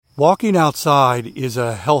Walking outside is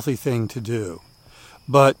a healthy thing to do,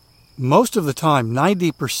 but most of the time,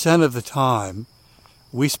 90% of the time,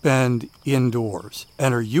 we spend indoors.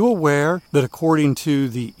 And are you aware that according to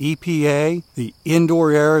the EPA, the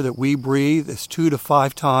indoor air that we breathe is 2 to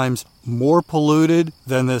 5 times more polluted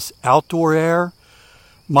than this outdoor air?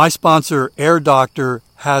 My sponsor, Air Doctor,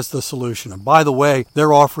 has the solution. And by the way,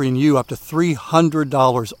 they're offering you up to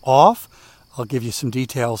 $300 off. I'll give you some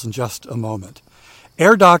details in just a moment.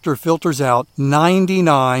 Air Doctor filters out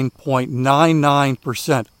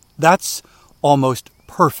 99.99%. That's almost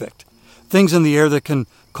perfect. Things in the air that can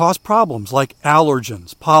cause problems like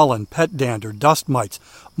allergens, pollen, pet dander, dust mites,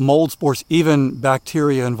 mold spores, even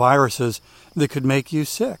bacteria and viruses that could make you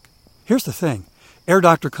sick. Here's the thing. Air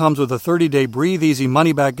Doctor comes with a 30-day breathe easy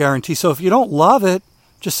money-back guarantee, so if you don't love it,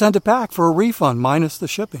 just send it back for a refund minus the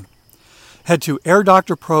shipping. Head to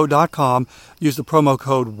airdoctorpro.com, use the promo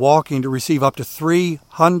code WALKING to receive up to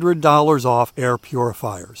 $300 off air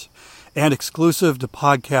purifiers. And exclusive to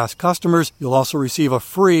podcast customers, you'll also receive a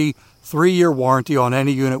free 3-year warranty on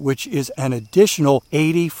any unit, which is an additional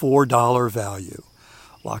 $84 value.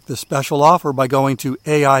 Lock this special offer by going to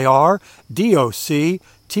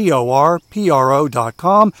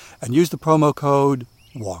airdoctorpro.com and use the promo code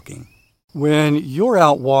WALKING. When you're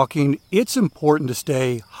out walking, it's important to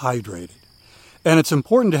stay hydrated. And it's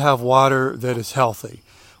important to have water that is healthy,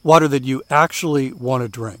 water that you actually want to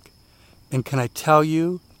drink. And can I tell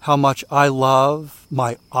you how much I love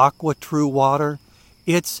my AquaTrue water?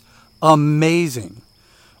 It's amazing.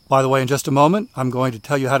 By the way, in just a moment, I'm going to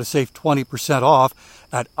tell you how to save 20% off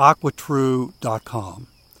at aquatrue.com.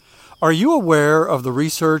 Are you aware of the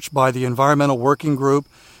research by the Environmental Working Group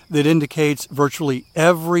that indicates virtually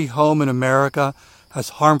every home in America has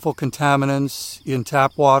harmful contaminants in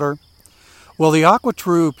tap water? Well, the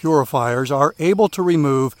AquaTrue purifiers are able to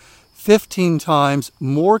remove 15 times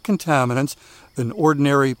more contaminants than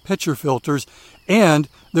ordinary pitcher filters, and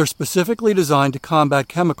they're specifically designed to combat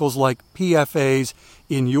chemicals like PFAS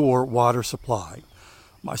in your water supply.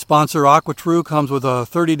 My sponsor, AquaTrue, comes with a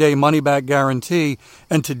 30-day money-back guarantee,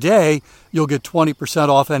 and today you'll get 20%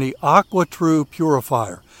 off any AquaTrue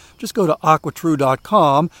purifier. Just go to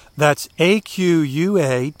aquatrue.com, that's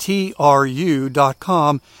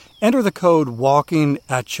AQUATRU.com, enter the code WALKING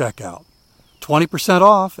at checkout. 20%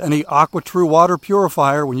 off any AquaTrue water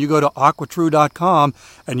purifier when you go to aquatrue.com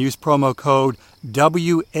and use promo code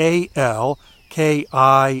WALKING.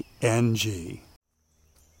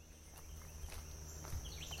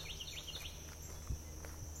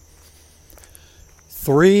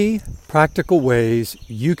 3 practical ways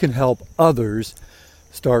you can help others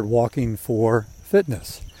start walking for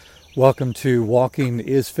fitness. Welcome to Walking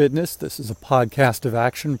is Fitness. This is a podcast of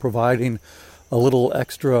action providing a little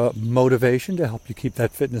extra motivation to help you keep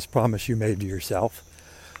that fitness promise you made to yourself.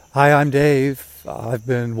 Hi, I'm Dave. I've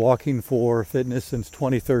been walking for fitness since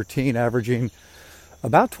 2013, averaging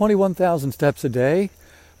about 21,000 steps a day.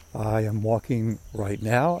 I am walking right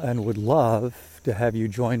now and would love to have you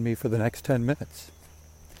join me for the next 10 minutes.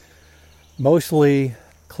 Mostly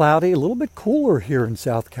cloudy, a little bit cooler here in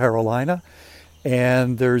South Carolina,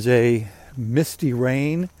 and there's a misty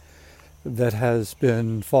rain that has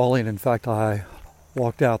been falling. In fact, I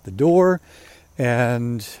walked out the door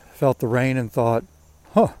and felt the rain and thought,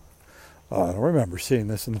 I don't remember seeing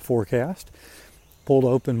this in the forecast. Pulled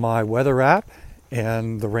open my weather app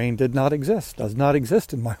and the rain does not exist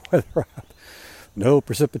in my weather app. No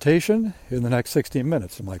precipitation in the next 16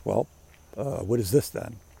 minutes. I'm like, what is this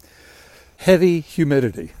then? Heavy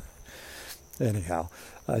humidity. Anyhow,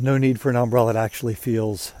 no need for an umbrella. It actually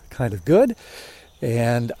feels kind of good.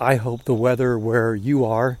 And I hope the weather where you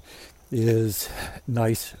are is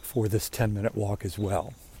nice for this 10-minute walk as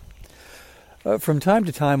well. From time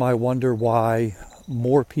to time, I wonder why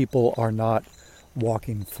more people are not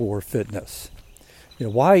walking for fitness.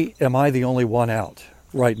 Why am I the only one out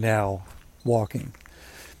right now walking?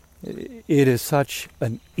 It is such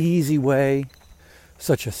an easy way,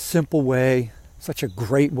 such a simple way, such a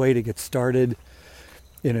great way to get started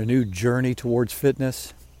in a new journey towards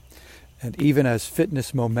fitness. And even as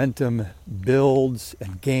fitness momentum builds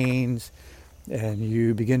and gains and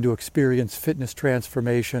you begin to experience fitness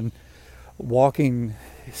transformation, walking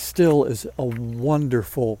still is a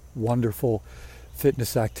wonderful, wonderful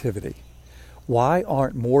fitness activity. Why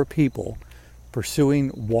aren't more people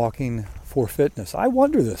pursuing walking for fitness? I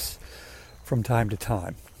wonder this from time to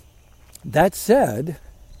time. That said,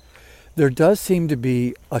 there does seem to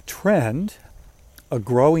be a trend, a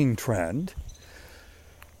growing trend,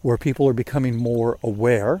 where people are becoming more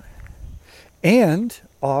aware and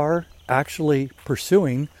are actually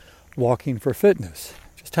pursuing walking for fitness.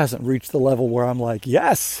 just hasn't reached the level where I'm like,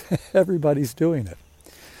 yes, everybody's doing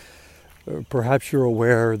it. Perhaps you're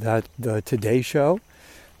aware that the Today Show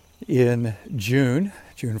in June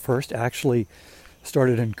 1st, actually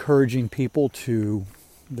started encouraging people to,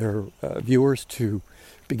 their viewers, to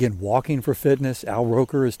begin walking for fitness. Al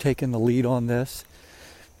Roker has taken the lead on this.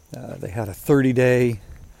 They had a 30-day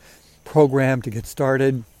program to get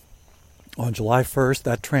started. On July 1st,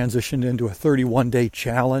 that transitioned into a 31-day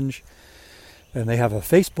challenge. And they have a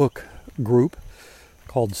Facebook group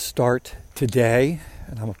called Start Today,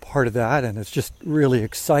 and I'm a part of that. And it's just really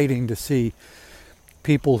exciting to see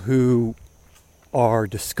people who are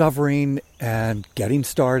discovering and getting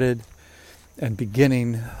started and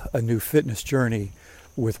beginning a new fitness journey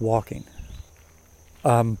with walking.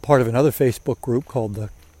 I'm part of another Facebook group called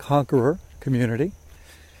the Conqueror Community.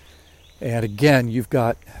 And again, you've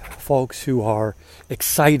got folks who are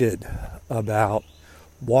excited about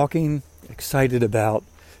walking, excited about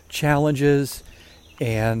challenges,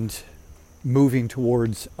 and moving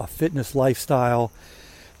towards a fitness lifestyle.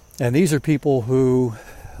 And these are people who,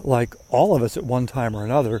 like all of us at one time or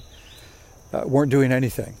another, weren't doing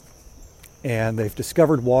anything. And they've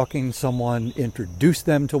discovered walking, someone introduced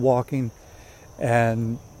them to walking,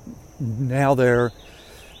 and now they're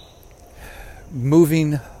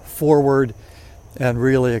moving forward and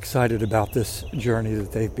really excited about this journey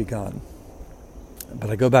that they've begun. But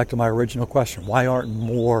I go back to my original question, why aren't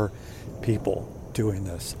more people doing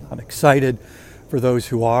this? I'm excited for those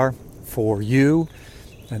who are, for you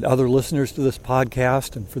and other listeners to this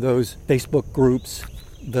podcast, and for those Facebook groups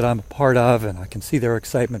that I'm a part of, and I can see their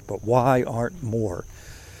excitement, but why aren't more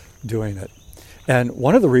doing it? And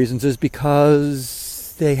one of the reasons is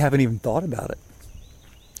because they haven't even thought about it.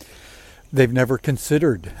 They've never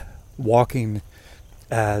considered walking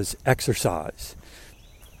as exercise.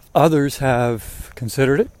 Others have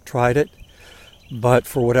considered it, tried it, but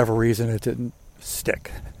for whatever reason it didn't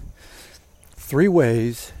stick. 3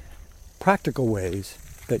 ways, practical ways,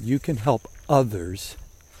 that you can help others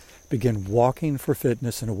begin walking for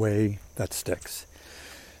fitness in a way that sticks.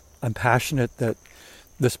 I'm passionate that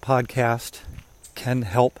this podcast can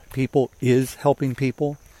help people, is helping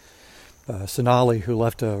people. Sonali, who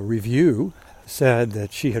left a review, said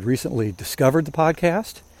that she had recently discovered the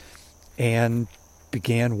podcast and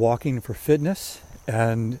began walking for fitness,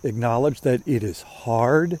 and acknowledged that it is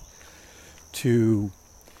hard to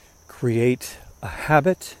create a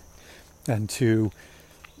habit and to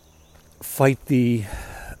fight the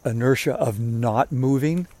inertia of not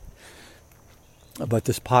moving. But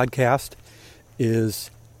this podcast is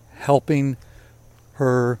helping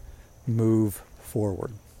her move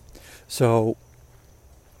forward. So,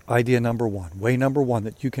 idea number 1, way number 1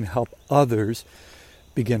 that you can help others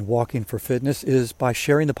begin walking for fitness is by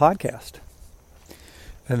sharing the podcast.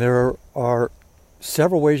 And there are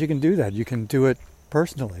several ways you can do that. You can do it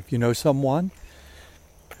personally. If you know someone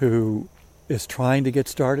who is trying to get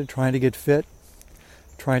started, trying to get fit,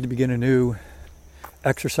 trying to begin a new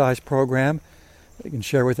exercise program, you can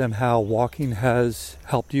share with them how walking has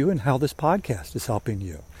helped you and how this podcast is helping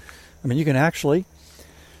you. I mean, you can actually,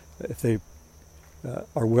 if they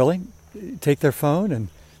are willing, take their phone and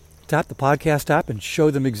tap the podcast app and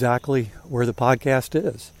show them exactly where the podcast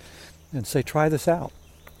is and say, try this out,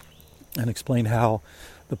 and explain how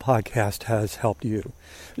the podcast has helped you.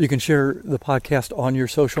 You can share the podcast on your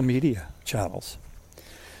social media channels.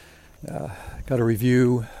 Got a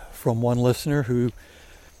review from one listener who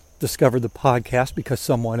discovered the podcast because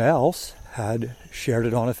someone else had shared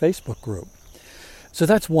it on a Facebook group. So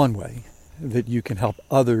that's one way that you can help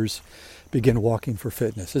others begin walking for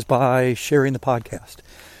fitness, is by sharing the podcast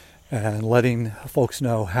and letting folks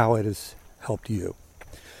know how it has helped you.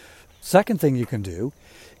 Second thing you can do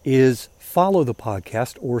is follow the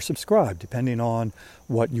podcast or subscribe, depending on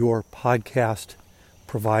what your podcast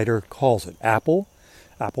provider calls it. Apple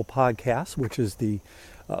Podcasts, which is the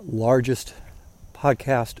largest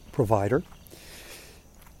podcast provider,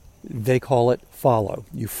 they call it follow.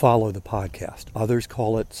 You follow the podcast. Others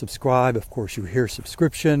call it subscribe. Of course, you hear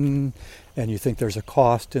subscription and you think there's a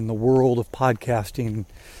cost. In the world of podcasting,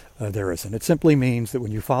 there isn't. It simply means that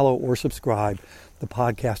when you follow or subscribe, the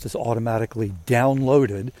podcast is automatically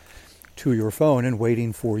downloaded to your phone and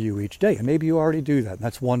waiting for you each day. And maybe you already do that, and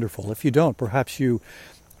that's wonderful. If you don't, perhaps you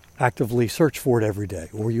actively search for it every day,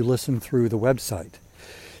 or you listen through the website.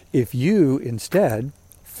 If you instead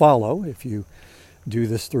follow, if you do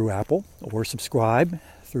this through Apple, or subscribe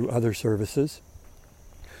through other services,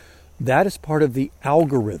 that is part of the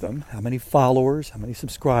algorithm. How many followers, how many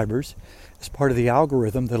subscribers, is part of the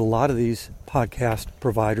algorithm that a lot of these podcast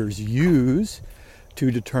providers use to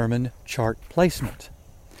determine chart placement.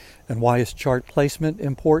 And why is chart placement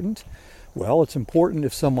important? Well, it's important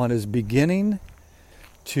if someone is beginning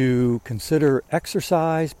to consider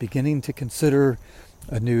exercise, beginning to consider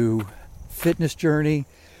a new fitness journey,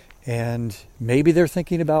 and maybe they're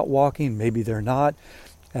thinking about walking, maybe they're not.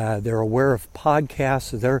 They're aware of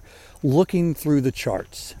podcasts, so they're looking through the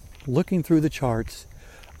charts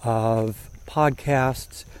of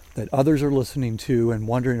podcasts that others are listening to and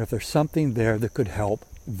wondering if there's something there that could help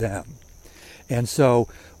them. And so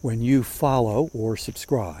when you follow or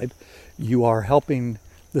subscribe, you are helping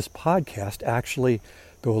this podcast actually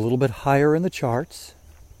go a little bit higher in the charts,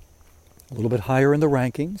 a little bit higher in the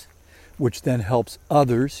rankings, which then helps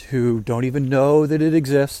others who don't even know that it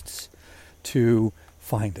exists to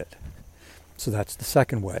find it. So that's the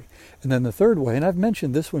second way. And then the third way, and I've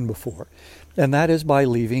mentioned this one before, and that is by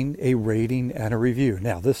leaving a rating and a review.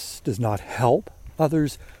 Now, this does not help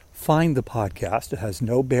others find the podcast. It has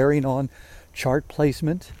no bearing on chart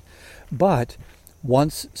placement. But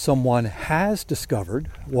once someone has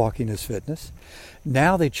discovered Walking is Fitness,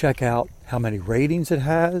 now they check out how many ratings it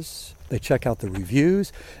has. They check out the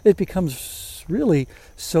reviews. It becomes really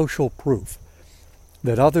social proof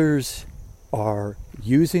that others are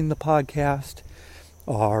using the podcast,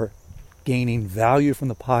 are gaining value from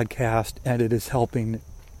the podcast, and it is helping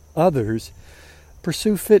others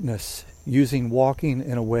pursue fitness using walking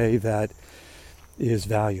in a way that is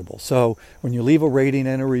valuable. So when you leave a rating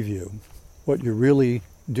and a review, what you're really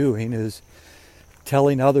doing is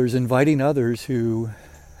telling others, inviting others who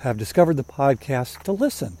have discovered the podcast to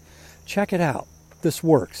listen. Check it out. This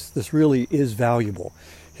works. This really is valuable.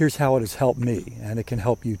 Here's how it has helped me, and it can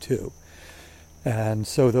help you too. And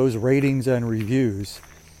so those ratings and reviews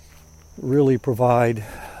really provide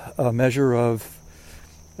a measure of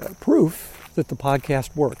proof that the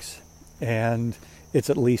podcast works, and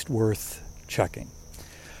it's at least worth checking.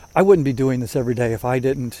 I wouldn't be doing this every day if I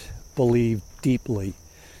didn't believe deeply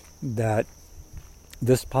that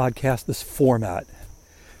this podcast, this format,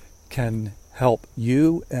 can help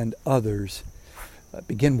you and others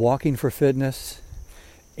begin walking for fitness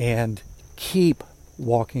and keep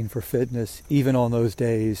walking for fitness even on those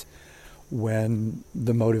days when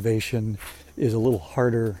the motivation is a little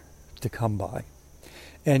harder to come by.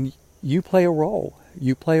 And you play a role.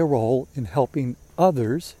 You play a role in helping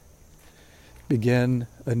others begin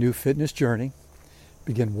a new fitness journey,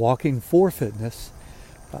 begin walking for fitness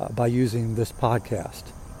by using this podcast.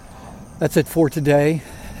 That's it for today.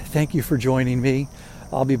 Thank you for joining me.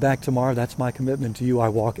 I'll be back tomorrow. That's my commitment to you. I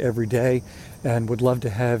walk every day and would love to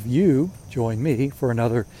have you join me for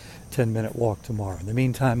another 10-minute walk tomorrow. In the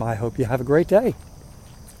meantime, I hope you have a great day.